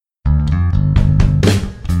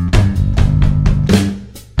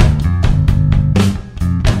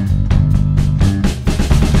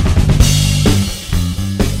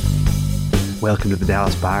Welcome to the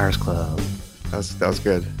Dallas Buyers Club. That was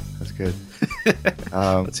good. That's good.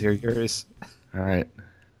 Let's hear yours. All right.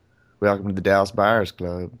 Welcome to the Dallas Buyers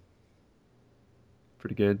Club.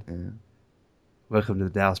 Pretty good. Yeah. Welcome to the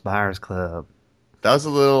Dallas Buyers Club. That was a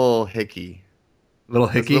little hicky. A little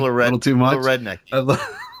hicky? A little too much? A little rednecky. A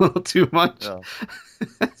little too much? Oh.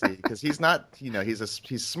 See, because he's not,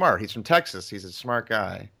 he's smart. He's from Texas. He's a smart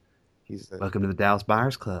guy. Welcome to the Dallas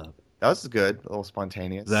Buyers Club. That was good. A little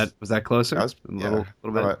spontaneous. Was that closer? That was, a little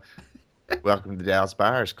bit. Welcome to the Dallas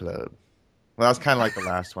Buyers Club. Well, that was kind of like the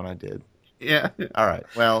last one I did. Yeah. All right.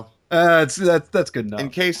 Well, that's good enough. In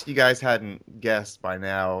case you guys hadn't guessed by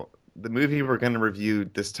now, the movie we're going to review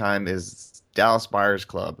this time is Dallas Buyers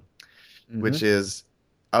Club, which is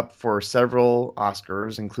up for several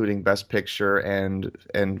Oscars, including Best Picture and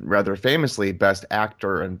rather famously Best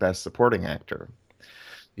Actor and Best Supporting Actor.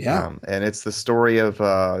 Yeah. And it's the story of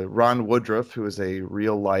Ron Woodroof, who is a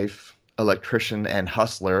real-life electrician and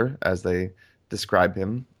hustler, as they describe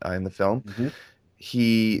him in the film. Mm-hmm.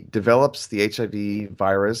 He develops the HIV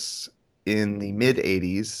virus in the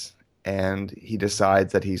mid-'80s, and he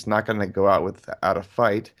decides that he's not going to go out without a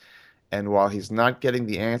fight. And while he's not getting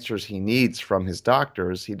the answers he needs from his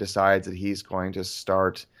doctors, he decides that he's going to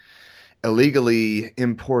start illegally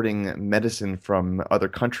importing medicine from other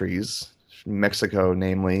countries, Mexico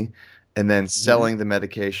namely, and then selling the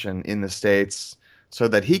medication in the States so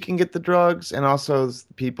that he can get the drugs and also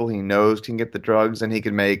the people he knows can get the drugs, and he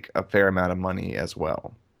can make a fair amount of money as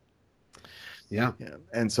well. Yeah.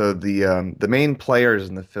 And so the main players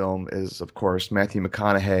in the film is, of course, Matthew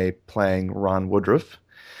McConaughey playing Ron Woodroof,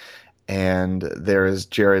 and there is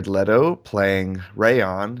Jared Leto playing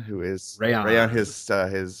Rayon, who is Rayon his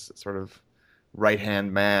sort of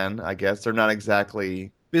right-hand man, I guess. They're not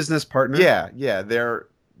exactly business partner. Yeah.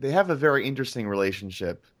 They have a very interesting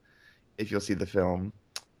relationship if you'll see the film.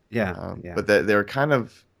 Yeah. But they're kind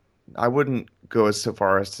of, I wouldn't go so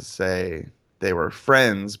far as to say they were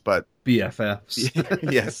friends, but BFFs.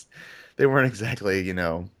 Yes. They weren't exactly,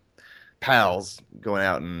 pals going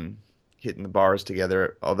out and hitting the bars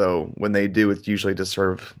together, although when they do, it's usually to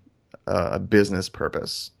serve a business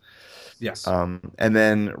purpose. Yes. And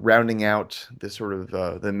then rounding out the sort of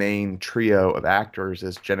the main trio of actors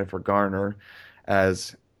is Jennifer Garner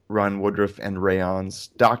as Ron Woodroof and Rayon's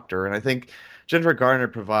doctor. And I think Jennifer Garner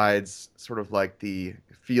provides sort of like the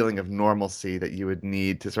feeling of normalcy that you would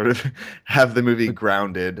need to sort of have the movie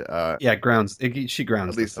grounded. She grounds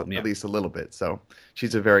at least a little bit. So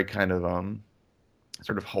she's a very kind of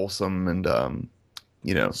sort of wholesome and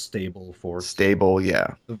stable force. Stable,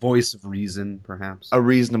 yeah. The voice of reason, perhaps. A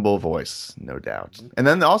reasonable voice, no doubt. And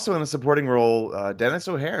then also in a supporting role, Dennis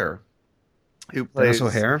O'Hare, who plays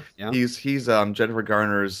Dennis O'Hare. Yeah. He's Jennifer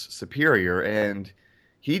Garner's superior, and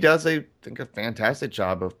he does I think a fantastic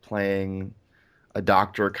job of playing a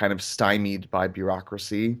doctor kind of stymied by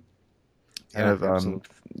bureaucracy,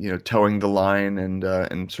 towing the line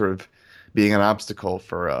and sort of being an obstacle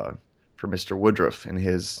for Mr. Woodroof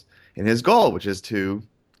in his goal, which is to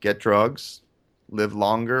get drugs, live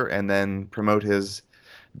longer, and then promote his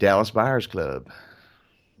Dallas Buyers Club.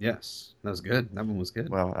 Yes, that was good. That one was good.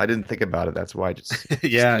 Well, I didn't think about it. That's why it just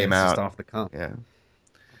came out. Just off the cuff. Yeah. Off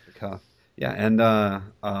the cuff. Yeah,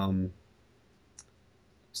 and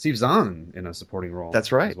Steve Zahn in a supporting role.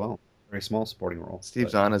 That's right. As well. Very small supporting role. Steve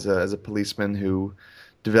Zahn as a policeman who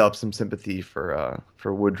develops some sympathy for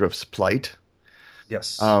Woodroof's plight.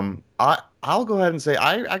 Yes. I'll go ahead and say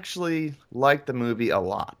I actually like the movie a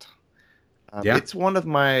lot. It's one of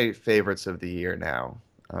my favorites of the year now.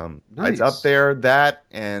 Nice. It's up there. That,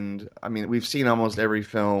 and I mean, we've seen almost every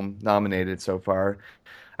film nominated so far.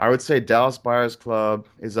 I would say Dallas Buyers Club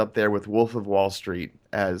is up there with Wolf of Wall Street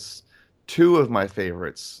as two of my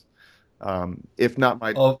favorites, if not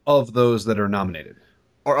my of those that are nominated,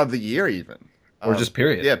 or of the year even. Or just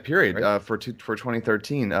period. Yeah, period. Right? For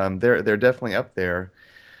 2013, they're definitely up there.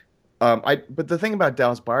 But the thing about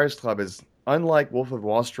Dallas Buyers Club is, unlike Wolf of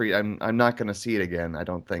Wall Street, I'm not going to see it again. I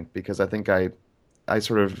don't think, because I think I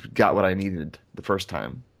sort of got what I needed the first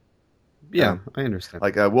time. Yeah, I understand.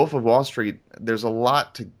 Like Wolf of Wall Street, there's a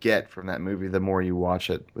lot to get from that movie the more you watch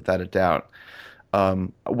it, without a doubt.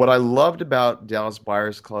 What I loved about Dallas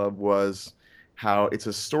Buyers Club was how it's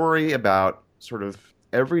a story about sort of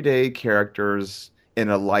everyday characters in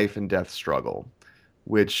a life and death struggle,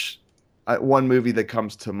 which one movie that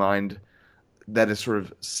comes to mind that is sort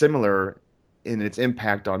of similar in its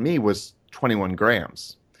impact on me was 21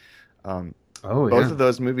 Grams. Both of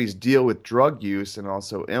those movies deal with drug use and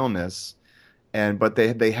also illness, but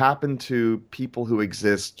they happen to people who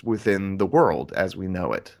exist within the world as we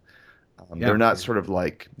know it. They're not sort of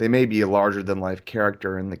like, they may be a larger than life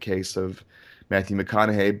character in the case of Matthew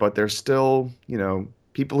McConaughey, but they're still,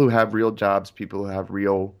 people who have real jobs, people who have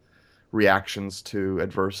real reactions to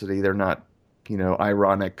adversity. They're not,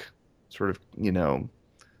 ironic sort of,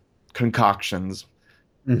 concoctions.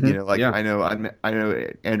 Like Yeah. I know,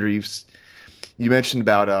 Andrew, you mentioned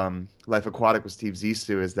about Life Aquatic with Steve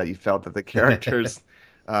Zissou is that you felt that the characters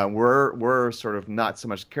were sort of not so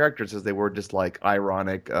much characters as they were just like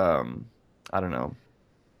ironic, I don't know,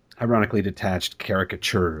 Ironically detached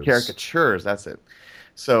caricatures. caricatures. That's it.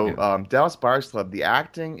 So Yeah. Dallas Buyers Club, the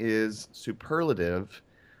acting is superlative,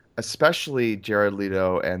 especially Jared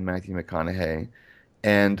Leto and Matthew McConaughey,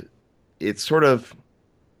 and it's sort of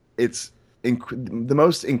it's the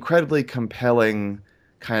most incredibly compelling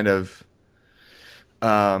kind of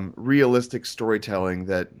realistic storytelling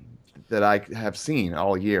that I have seen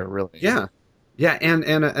all year, really. Yeah. Yeah, and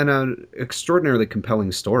an extraordinarily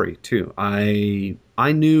compelling story too.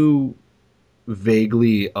 I knew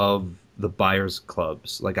vaguely of the buyers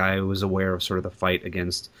clubs. Like I was aware of sort of the fight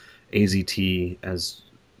against AZT as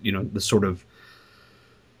the sort of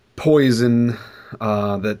poison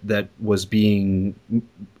that was being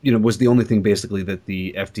was the only thing basically that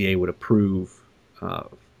the FDA would approve uh,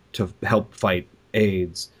 to help fight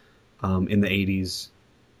AIDS in the 80s.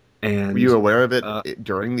 Were you And aware of it uh,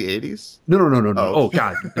 during the 80s? no, no, no, no, no. Oh, Oh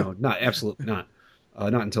God, no, not absolutely not.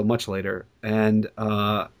 Not until much later. And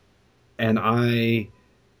I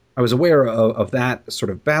was aware of that sort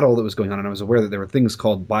of battle that was going on, and I was aware that there were things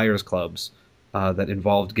called buyers clubs that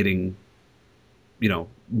involved getting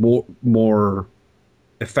more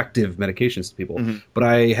effective medications to people. mhm. But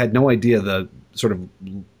I had no idea the sort of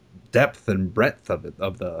depth and breadth of it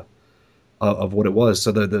of what it was.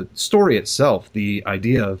 So the story itself, the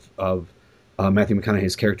idea of Matthew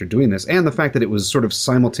McConaughey's character doing this, and the fact that it was sort of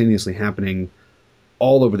simultaneously happening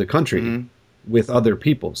all over the country Mhm. with other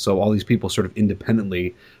people. So all these people sort of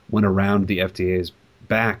independently went around the FDA's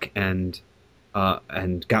back and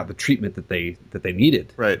got the treatment that they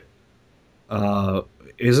needed. Right. Uh,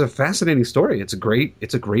 is a fascinating story. It's a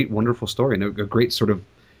great, wonderful story, and a great sort of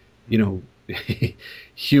you know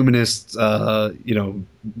humanist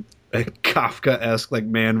Kafka-esque like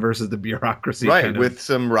man versus the bureaucracy Right, kind with of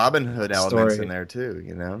some Robin Hood elements in story. there too,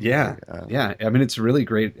 Yeah, Like, yeah. I mean, it's really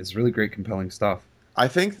great. It's really great, compelling stuff. I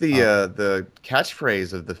think Uh, the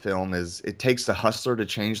catchphrase of the film is "It takes a hustler to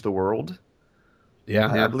change the world," yeah,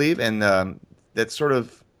 I yeah, believe, and that sort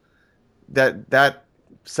of that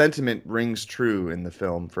sentiment rings true in the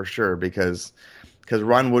film for sure because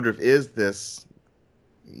Ron Woodruff is this,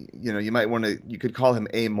 you could call him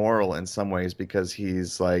amoral in some ways because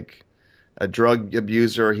he's like a drug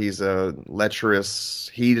abuser, he's a lecherous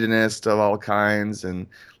hedonist of all kinds and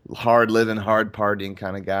hard living, hard partying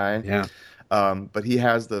kind of guy. yeah. But he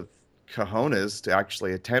has the cojones to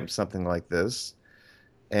actually attempt something like this.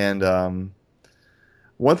 And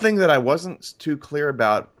one thing that I wasn't too clear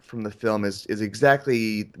about from the film is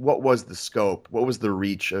exactly what was the scope, what was the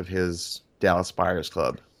reach of his Dallas Buyers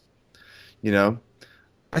Club, you know?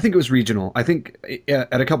 I think it was regional. I think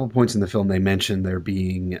at a couple points in the film they mentioned there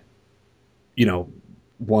being, you know,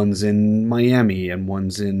 ones in Miami and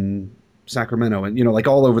ones in Sacramento and like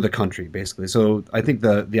all over the country basically. So I think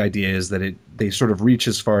the idea is that they sort of reach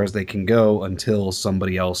as far as they can go until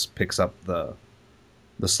somebody else picks up the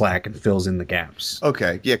slack and fills in the gaps.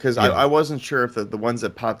 Okay, yeah, because You I know, wasn't sure if the ones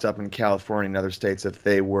that popped up in California and other states, if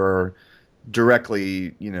they were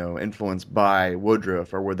directly, influenced by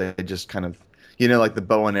Woodruff, or were they just kind of, like the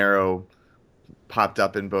bow and arrow popped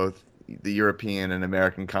up in both the European and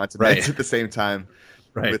American continents right, at the same time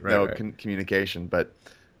right, with right, no right. communication.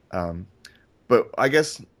 Um, but I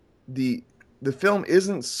guess the the film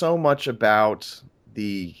isn't so much about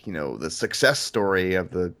the success story of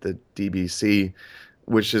the DBC,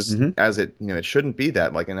 which is Hmm. as it shouldn't be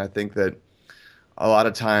that like, and I think that a lot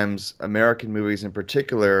of times American movies in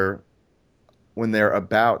particular, when they're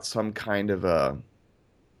about some kind of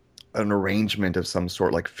an arrangement of some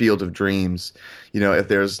sort, like Field of Dreams, if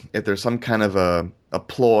there's some kind of a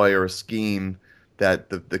ploy or a scheme that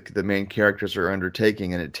the main characters are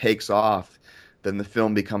undertaking and it takes off, then the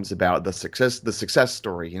film becomes about the success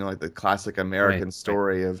story, like the classic Right, American right.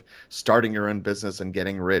 story of starting your own business and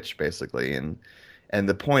getting rich, basically. And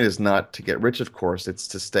the point is not to get rich, of course, it's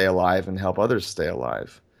to stay alive and help others stay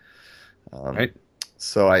alive. Um, Right.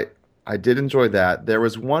 so I did enjoy that. There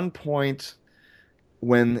was one point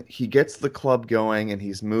when he gets the club going and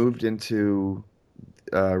he's moved into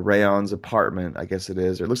Rayon's apartment, I guess it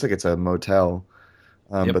is, or it looks like it's a motel.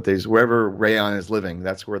 Yep. But there's wherever Rayon is living,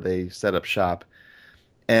 that's where they set up shop.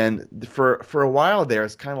 And for a while there,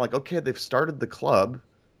 it's kind of like, okay, they've started the club.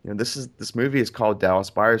 This movie is called Dallas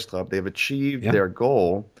Buyers Club. They've achieved Yeah. their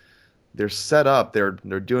goal. they're set up, they're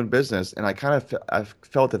doing business, and I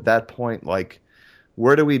felt at that point like,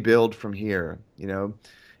 where do we build from here? You know,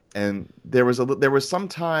 and there was some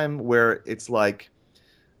time where it's like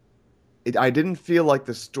I didn't feel like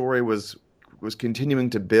the story was continuing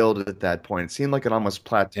to build at that point. It seemed like it almost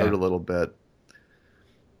plateaued Yeah. a little bit.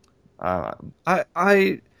 Uh, I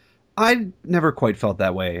I I never quite felt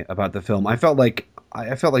that way about the film. I felt like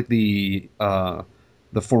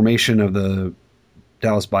the formation of the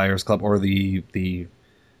Dallas Buyers Club, or the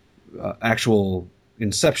actual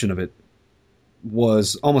inception of it,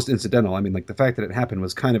 was almost incidental. I mean, like the fact that it happened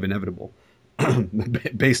was kind of inevitable,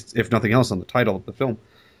 based, if nothing else, on the title of the film.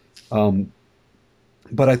 Um,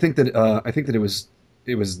 but I think that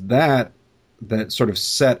it was that sort of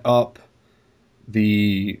set up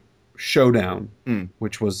the showdown, mm,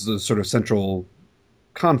 which was the sort of central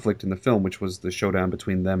conflict in the film, which was the showdown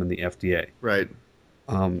between them and the FDA. right.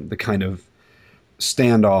 The kind of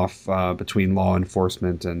standoff between law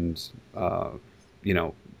enforcement and, you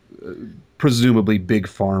know, presumably big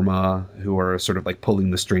pharma, who are sort of like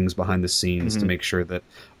pulling the strings behind the scenes to Hmm. make sure that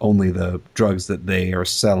only the drugs that they are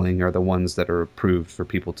selling are the ones that are approved for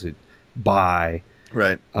people to buy.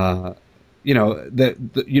 Right. Uh, you know,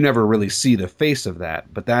 you never really see the face of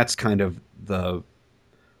that, but that's kind of the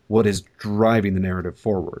what is driving the narrative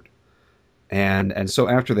forward. And so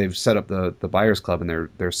after they've set up the buyers club and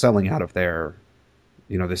they're selling out of their,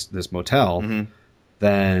 you know, this motel, Hmm.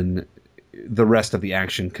 then the rest of the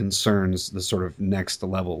action concerns the sort of next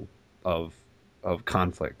level of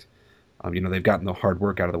conflict. You know, they've gotten the hard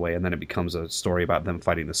work out of the way, and then it becomes a story about them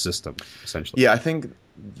fighting the system, essentially. Yeah, I think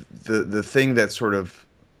the thing that sort of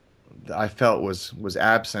I felt was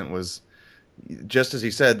absent was just as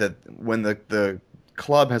you said, that when the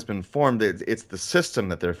club has been formed, it's the system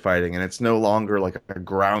that they're fighting, and it's no longer like a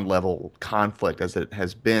ground level conflict as it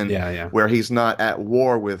has been, Yeah, yeah, where he's not at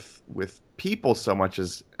war with people so much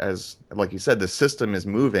as like you said, the system is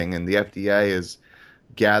moving, and the FDA is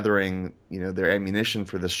gathering, you know, their ammunition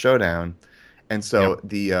for the showdown, and yep, so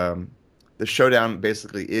the showdown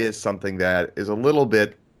basically is something that is a little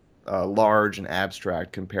bit large and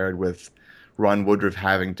abstract compared with Ron Woodruff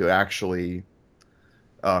having to actually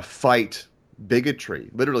fight bigotry,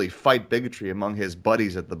 literally fight bigotry among his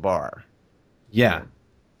buddies at the bar. You yeah. know?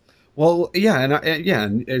 Well, yeah, yeah,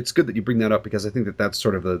 and it's good that you bring that up, because I think that that's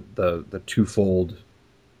sort of the twofold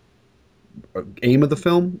aim of the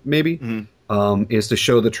film, maybe, Hmm. is to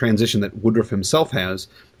show the transition that Woodruff himself has.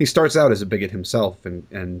 He starts out as a bigot himself,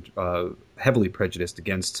 and heavily prejudiced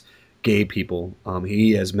against gay people.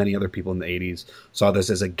 He, as many other people in the '80s, saw this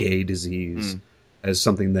as a gay disease, Mm. as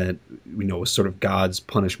something that, you know, was sort of God's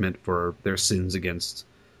punishment for their sins against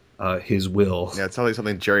His will. Yeah, it's probably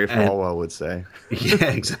something Jerry And Falwell would say,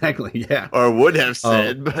 yeah, exactly, yeah, or would have uh,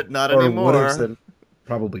 said, but not or would have anymore. said,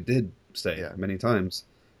 probably did say Yeah. many times.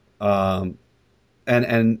 Um,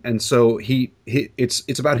 and so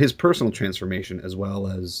it's about his personal transformation, as well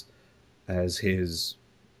as his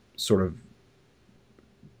sort of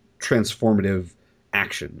transformative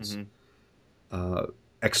actions, Hmm. uh,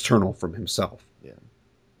 external from himself. Yeah.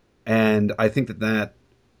 And I think that,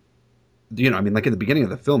 you know, I mean, like in the beginning of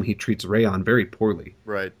the film, he treats Rayon very poorly,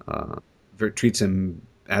 Right. uh, treats him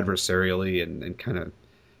adversarially, and kind of,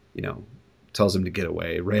 you know, tells him to get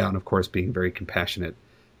away. Rayon, of course, being very compassionate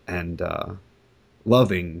and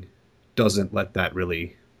loving, doesn't let that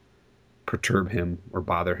really perturb him or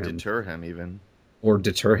bother him Deter him even. or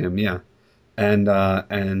deter him. Yeah,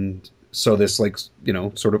 and so this, like, you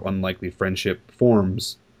know, sort of unlikely friendship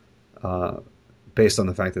forms, uh, based on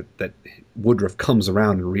the fact that Woodruff comes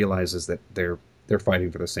around and realizes that they're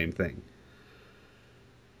fighting for the same thing.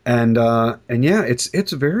 And yeah,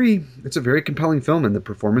 it's a very compelling film, and the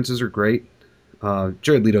performances are great.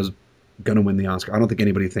 Jared Leto's gonna win the Oscar. I don't think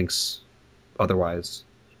anybody thinks otherwise.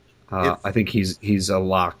 It's I think he's a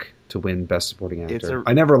lock to win Best Supporting it's Actor. a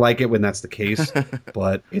I never like it when that's the case,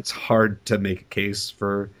 but it's hard to make a case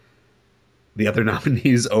for the other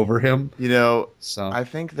nominees over him. you know, So I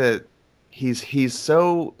think that he's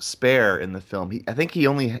so spare in the film. I think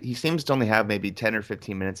he seems to only have maybe 10 or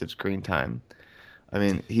 15 minutes of screen time. I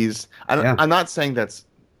mean, yeah, I'm not saying that's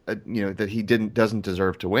you know that he didn't doesn't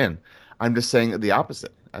deserve to win. I'm just saying the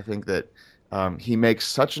opposite. I think that he makes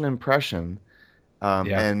such an impression, um,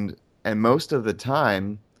 yeah, and and most of the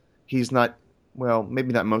time he's not, well,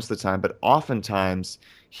 maybe not most of the time, but oftentimes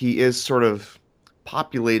he is sort of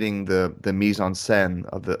populating the mise en scène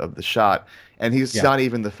of the shot, and he's yeah, not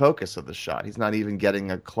even the focus of the shot. He's not even getting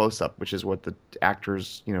a close up, which is what the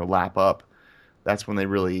actors, you know, lap up. That's when they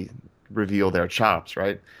really reveal their chops,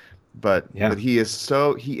 right? But yeah, he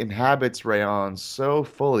inhabits Rayon so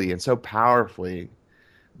fully and so powerfully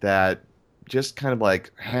that just kind of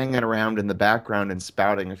like hanging around in the background and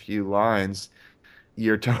spouting a few lines,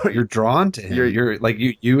 you're You're totally drawn to him. you're You're like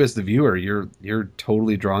you as the viewer. You're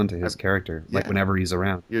totally drawn to his I'm- character. Like yeah, whenever he's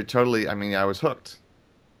around. you're totally. I mean, I was hooked.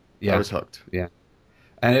 I Yeah, was hooked. yeah,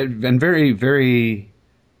 and very very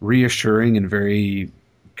reassuring and very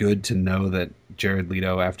good to know that Jared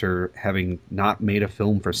Leto, after having not made a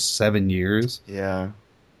film for 7 years, Yeah.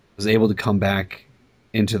 was able to come back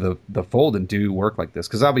into the fold and do work like this.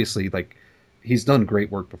 Because obviously, like he's done great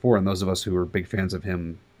work before, and those of us who were big fans of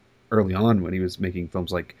him early on when he was making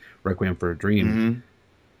films like Requiem for a Dream, Hmm.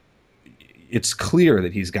 it's clear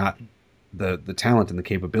that he's got the talent and the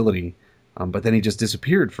capability. But then he just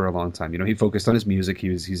disappeared for a long time. You know, he focused on his music.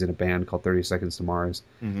 He's in a band called 30 Seconds to Mars,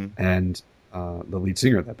 Hmm. and the lead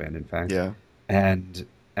singer of that band, in fact. Yeah.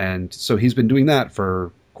 And so he's been doing that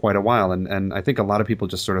for quite a while, and I think a lot of people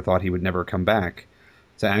just sort of thought he would never come back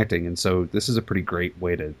to acting, and so this is a pretty great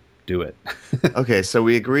way to do it. Okay, so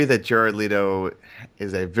we agree that Jared Leto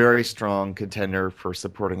is a very strong contender for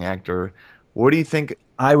supporting actor. What do you think?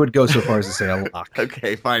 I would go so far as to say a lock.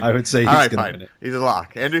 Okay, fine. I would say All he's right, going to fine. win it. He's a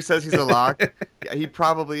lock. Andrew says he's a lock. Yeah, he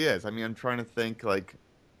probably is. I mean, I'm trying to think like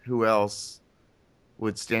who else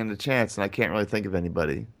would stand a chance, and I can't really think of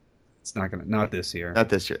anybody. It's not this year. Not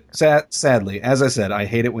this year. Sadly, as I said, I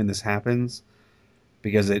hate it when this happens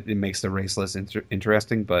because it makes the race less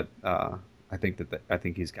interesting. But I think I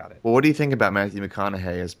think he's got it. Well, what do you think about Matthew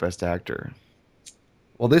McConaughey as Best Actor?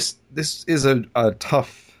 Well, this is a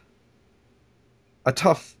tough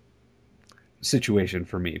situation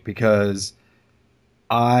for me because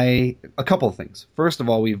a couple of things. First of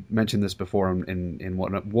all, we've mentioned this before in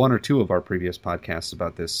one or two of our previous podcasts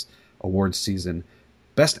about this awards season.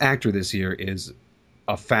 Best Actor this year is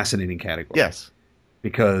a fascinating category. Yes.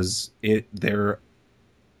 Because they're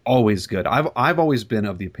always good. I've always been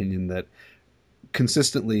of the opinion that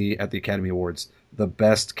consistently at the Academy Awards, the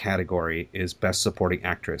best category is Best Supporting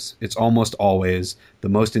Actress. It's almost always the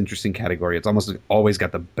most interesting category. It's almost always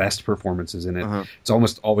got the best performances in it. Uh-huh. It's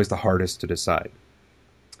almost always the hardest to decide.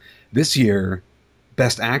 This year,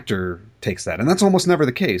 Best Actor takes that, and that's almost never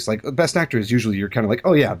the case. Like Best Actor is usually you're kind of like,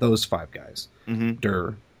 oh yeah, those five guys, Mm-hmm.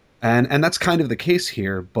 Durr, and that's kind of the case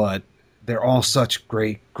here. But they're all such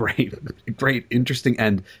great, interesting,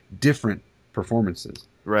 and different performances.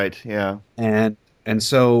 Right. Yeah. And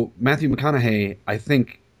so Matthew McConaughey, I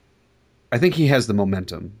think he has the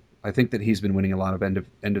momentum. I think that he's been winning a lot of end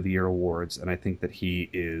of the year awards, and I think that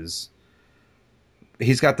he's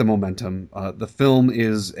got the momentum. The film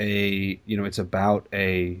is it's about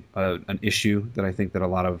an issue that I think that a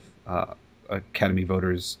lot of Academy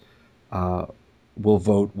voters will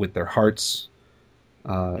vote with their hearts.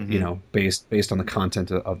 Based on the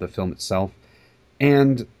content of the film itself,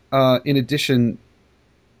 and in addition,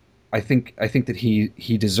 I think that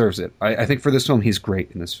he deserves it. I think for this film, he's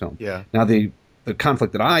great in this film. Yeah. Now the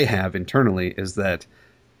conflict that I have internally is that,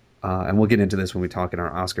 and we'll get into this when we talk in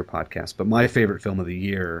our Oscar podcast, but my favorite film of the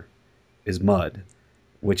year is Mud,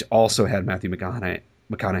 which also had Matthew McConaughey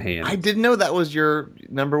in it. I didn't know that was your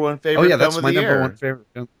number one favorite. Oh yeah, film that's of my the number year. one favorite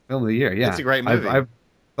film of the year. Yeah, It's a great movie. I've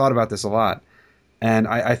thought about this a lot, and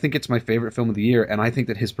I think it's my favorite film of the year. And I think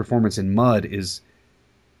that his performance in Mud is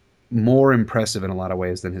more impressive in a lot of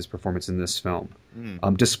ways than his performance in this film.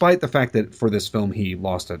 Despite the fact that for this film he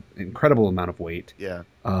lost an incredible amount of weight, Yeah.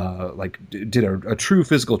 did a true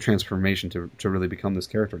physical transformation to really become this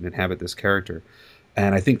character and inhabit this character,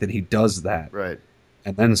 and I think that he does that, Right.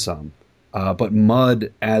 and then some. But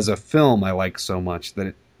Mud as a film I like so much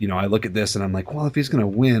that I look at this and I'm like, well, if he's going to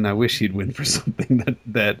win, I wish he'd win for something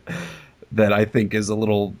that I think is a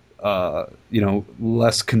little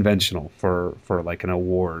less conventional for like an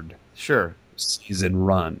award Sure. season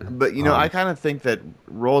run. But I kind of think that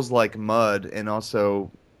roles like Mud and also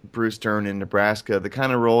Bruce Dern in Nebraska, the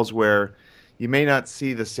kind of roles where you may not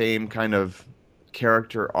see the same kind of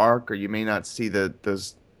character arc, or you may not see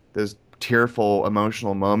those tearful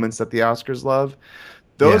emotional moments that the Oscars love.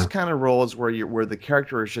 Those Yeah. kind of roles where the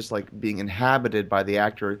character is just like being inhabited by the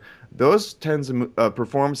actor, those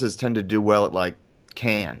performances tend to do well at like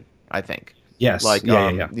Cannes, I think. Yes, Like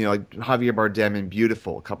yeah. like Javier Bardem in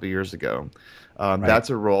Beautiful a couple years ago. Right.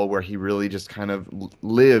 That's a role where he really just kind of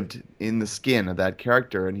lived in the skin of that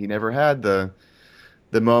character, and he never had the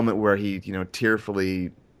moment where he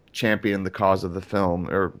tearfully championed the cause of the film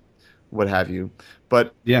or what have you.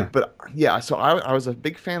 But Yeah. yeah, so I was a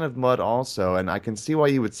big fan of Mud also, and I can see why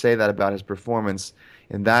you would say that about his performance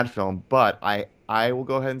in that film. But I will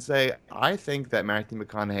go ahead and say I think that Matthew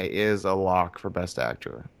McConaughey is a lock for Best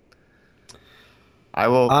Actor. I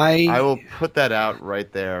will put that out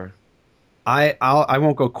right there. I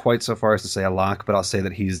won't go quite so far as to say a lock, but I'll say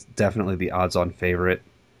that he's definitely the odds-on favorite.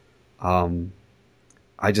 Um,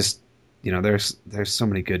 I just, there's so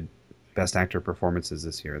many good best actor performances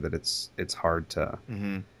this year that it's hard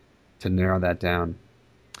Hmm. to narrow that down.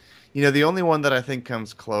 The only one that I think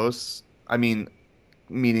comes close, I mean,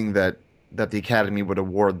 meaning that the Academy would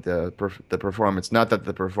award the performance, not that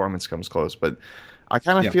the performance comes close, but I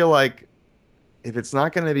kind of Yeah, feel like if it's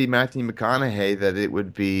not going to be Matthew McConaughey, that it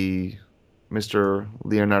would be Mr.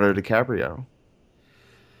 Leonardo DiCaprio.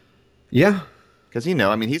 yeah, Because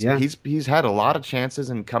I mean, yeah. he's had a lot of chances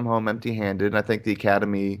and come home empty-handed. And I think the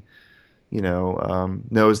Academy,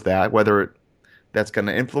 knows that. That's going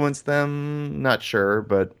to influence them, not sure,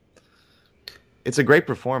 but it's a great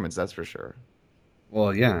performance, that's for sure.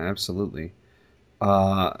 Well, yeah, absolutely.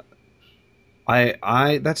 Uh,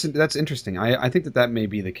 I that's interesting. I think that may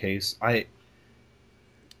be the case.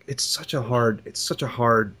 It's such a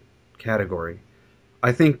hard category.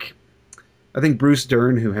 I think I think Bruce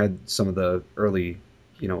Dern, who had some of the early,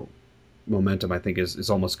 you know, momentum, I think is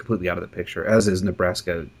almost completely out of the picture, as is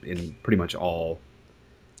Nebraska in pretty much all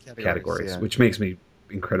Categories, categories, yeah. which makes me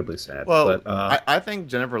incredibly sad. Well, But I think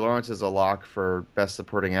Jennifer Lawrence is a lock for Best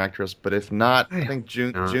Supporting Actress, but if not, I I hope think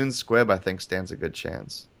June not. Squibb I think stands a good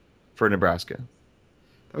chance for Nebraska.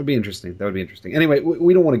 That would be interesting. That would be interesting. Anyway,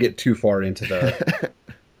 we don't want to get too far into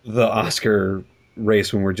the Oscar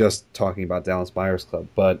race when we're just talking about Dallas Buyers Club,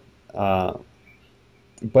 uh,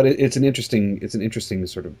 but it's an interesting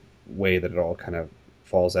sort of way that it all kind of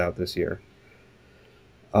falls out this year.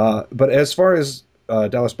 But as far as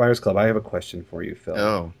Dallas Buyers Club, I have a question for you, Phil.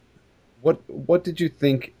 Oh, What did you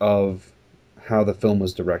think of how the film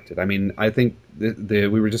was directed? I mean, I think we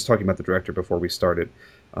were just talking about the director before we started,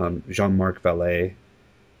 Jean-Marc Vallée,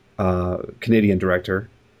 Canadian director,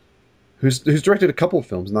 who's directed a couple of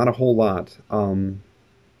films, not a whole lot.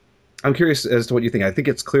 I'm curious as to what you think. I think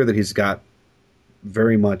it's clear that he's got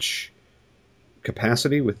very much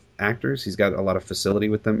capacity with actors. He's got a lot of facility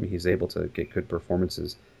with them. He's able to get good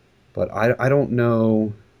performances. But I don't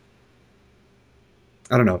know.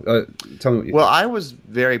 I don't know. Tell me what you well, think. I was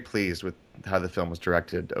very pleased with how the film was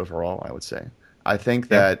directed overall, I would say. I think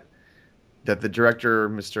Yeah. that the director,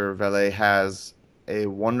 Mr. Vallée, has a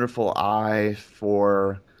wonderful eye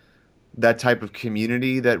for that type of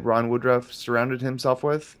community that Ron Woodruff surrounded himself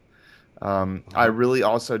with. I Uh-huh. really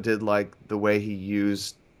also did like the way he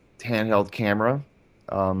used handheld camera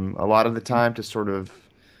a lot of the Mhm. time to sort of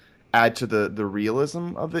add to the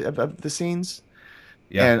realism of the scenes.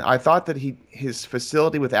 Yeah. And I thought that his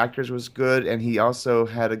facility with actors was good, and he also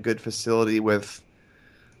had a good facility with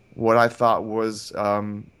what I thought was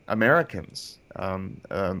Americans. Yeah.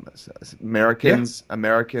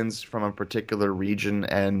 Americans from a particular region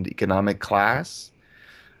and economic class.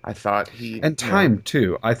 I thought And time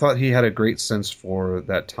too. I thought he had a great sense for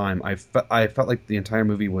that time. I felt like the entire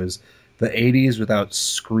movie was the '80s without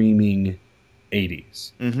screaming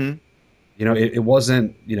 '80s. hmm It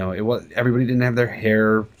wasn't. It was everybody didn't have their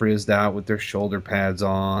hair frizzed out with their shoulder pads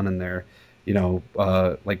on and their,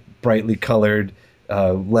 like brightly colored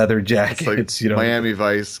leather It's like jackets. Miami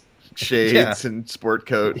Vice Yeah, shades and sport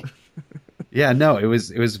coat. yeah. No, it was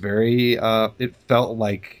very. It felt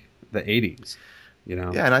like the '80s. You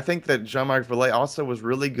know. Yeah, and I think that Jean-Marc Vallée also was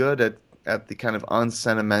really good at the kind of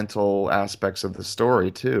unsentimental aspects of the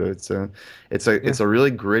story too. Yeah. It's a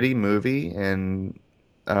really gritty movie, and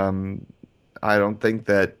um, I don't think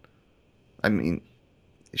that. I mean,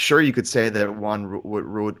 sure, you could say that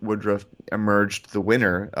Woodruff emerged the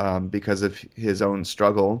winner because of his own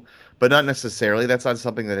struggle, but not necessarily. That's not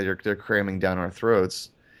something that they're cramming down our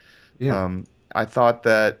throats. Yeah. Um, I thought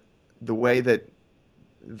that the way that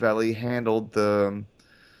Valley handled the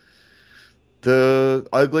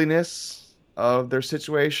ugliness of their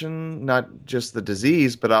situation, not just the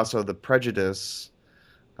disease, but also the prejudice,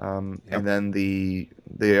 Yeah. and then the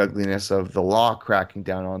ugliness of the law cracking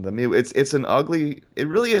down on them. It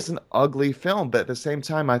really is an ugly film, but at the same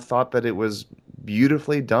time, I thought that it was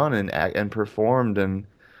beautifully done and performed, and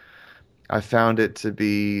I found it to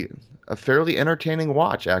be a fairly entertaining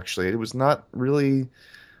watch. Actually, it was not really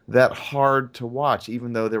that hard to watch,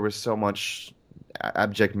 even though there was so much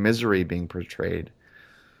abject misery being portrayed.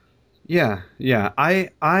 Yeah. Yeah. I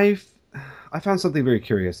found something very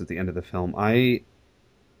curious at the end of the film. I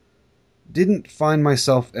didn't find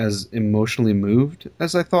myself as emotionally moved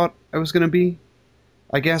as I thought I was going to be,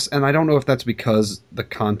 I guess, and I don't know if that's because the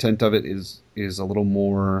content of it is a little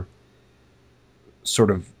more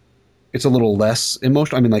sort of it's a little less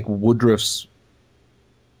emotional. I mean, like Woodruff's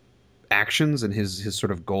actions and his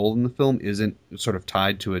sort of goal in the film isn't sort of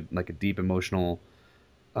tied to a like a deep emotional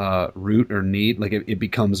route or need. Like it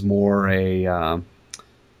becomes more a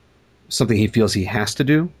something he feels he has to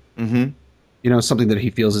do. Mm-hmm. Something that he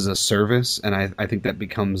feels is a service, and I think that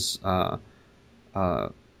becomes. Uh,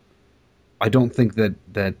 I don't think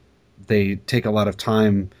that they take a lot of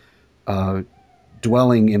time uh,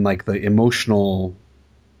 dwelling in like the emotional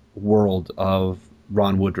world of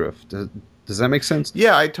Ron Woodruff. Does that make sense?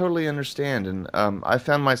 Yeah, I totally understand. And I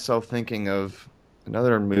found myself thinking of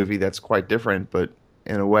another movie that's quite different, but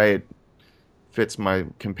in a way it fits my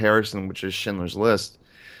comparison, which is Schindler's List.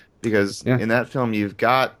 Because Yeah. in that film, you've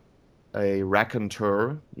got a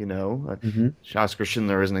raconteur, Hmm. Oscar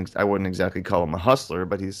Schindler isn't, I wouldn't exactly call him a hustler,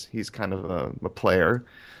 but he's kind of a player.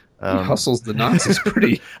 He Um, hustles the Nazis all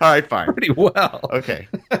right, fine. pretty well. Okay.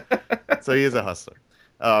 So he is a hustler.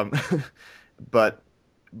 Um, but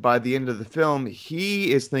by the end of the film,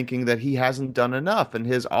 he is thinking that he hasn't done enough, and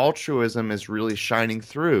his altruism is really shining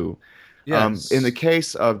through. In the Yes.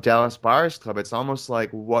 case of Dallas Buyers Club, it's almost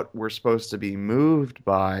like what we're supposed to be moved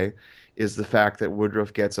by is the fact that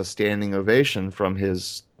Woodruff gets a standing ovation from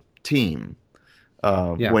his team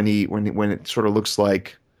Yeah. when it sort of looks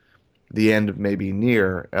like the end may be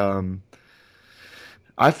near.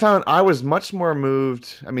 I found I was much more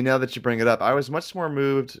moved. I mean, now that you bring it up, I was much more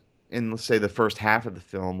moved in, let's say, the first half of the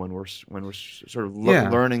film when we're sort of Yeah.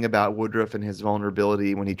 learning about Woodruff and his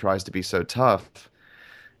vulnerability when he tries to be so tough,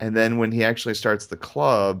 and then when he actually starts the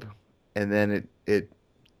club, and then it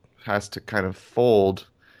has to kind of fold.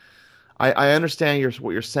 I understand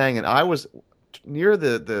what you're saying, and I was near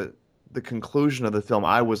the conclusion of the film.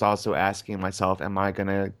 I was also asking myself, "Am I going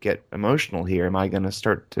to get emotional here? Am I going to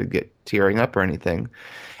start to get tearing up or anything?"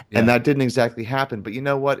 And Yeah. that didn't exactly happen. But you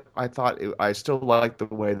know what? I still liked the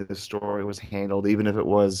way that the story was handled, even if it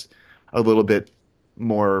was a little bit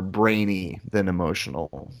more brainy than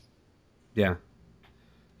emotional. Yeah.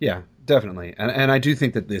 Yeah. Definitely. And I do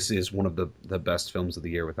think that this is one of the best films of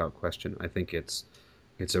the year without question. I think it's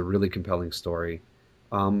a really compelling story.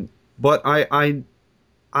 Um, but I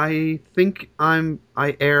think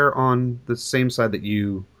I err on the same side that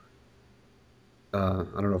you. I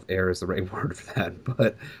don't know if "err" is the right word for that,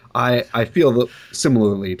 but I feel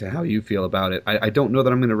similarly to how you feel about it. I don't know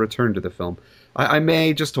that I'm going to return to the film. I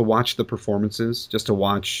may just to watch the performances, just to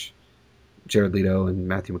watch Jared Leto and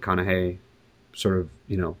Matthew McConaughey sort of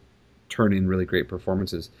turn in really great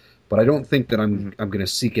performances. But I don't think that Mhm. I'm going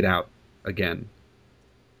to seek it out again.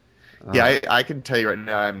 Yeah, Uh, I can tell you right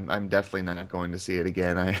now, I'm definitely not going to see it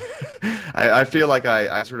again. I feel like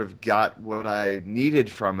I sort of got what I needed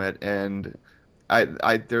from it, and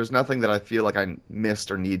I there's nothing that I feel like I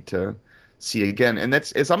missed or need to see again. And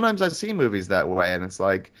sometimes I see movies that way, and it's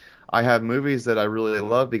like I have movies that I really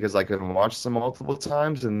love because I can watch them multiple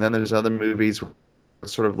times, and then there's other movies where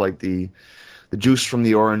it's sort of like the juice from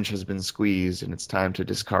the orange has been squeezed, and it's time to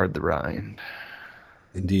discard the rind.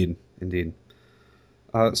 Indeed, indeed.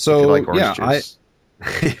 If you So like orange yeah, I juice.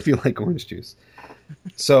 if you like orange juice.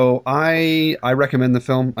 So I recommend the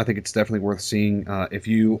film. I think it's definitely worth seeing. If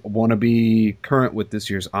you want to be current with this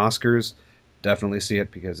year's Oscars, definitely see it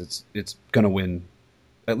because it's gonna win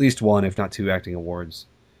at least one, if not two, acting awards.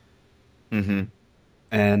 Hmm.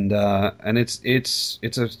 And it's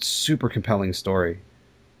a super compelling story.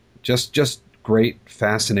 Just great,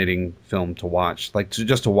 fascinating film to watch. Like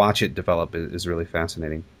just to watch it develop is really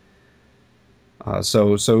fascinating.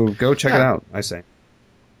 So go check it Yeah, out. I say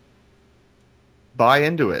buy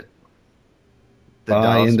into it. The buy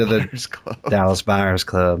Dallas into the Buyers Club. Dallas Buyers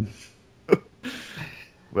Club.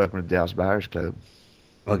 Welcome to the Dallas Buyers Club.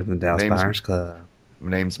 Welcome to the My Dallas name's Buyers Club.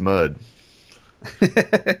 my name's Mud.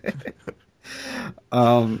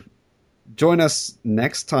 um, join us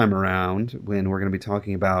next time around when we're going to be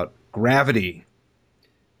talking about Gravity,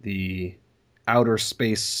 the outer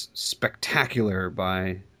space spectacular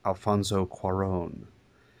by Alfonso Cuarón,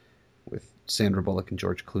 with Sandra Bullock and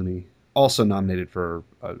George Clooney, also nominated for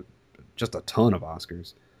just a ton of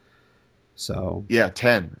Oscars. So Yeah,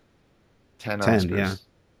 10 10, yeah, Oscars.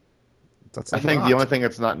 that's a I think the only lot. thing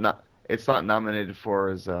it's not nominated for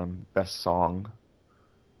is best song.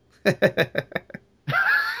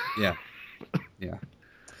 Yeah, yeah.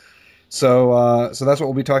 So that's what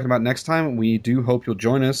we'll be talking about next time. We do hope you'll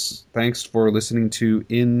join us. Thanks for listening to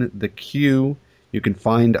In the Queue. You can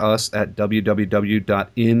find us at www.in-the-q.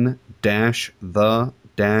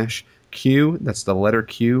 That's the letter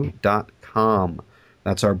Q.com.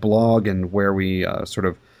 That's our blog and where we sort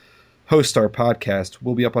of host our podcast.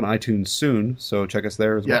 We'll be up on iTunes soon, so check us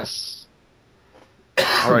there as well. Yes.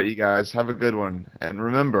 All right, you guys, have a good one. And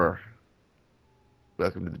remember,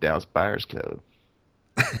 welcome to the Dallas Buyers Club.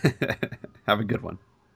 Have a good one.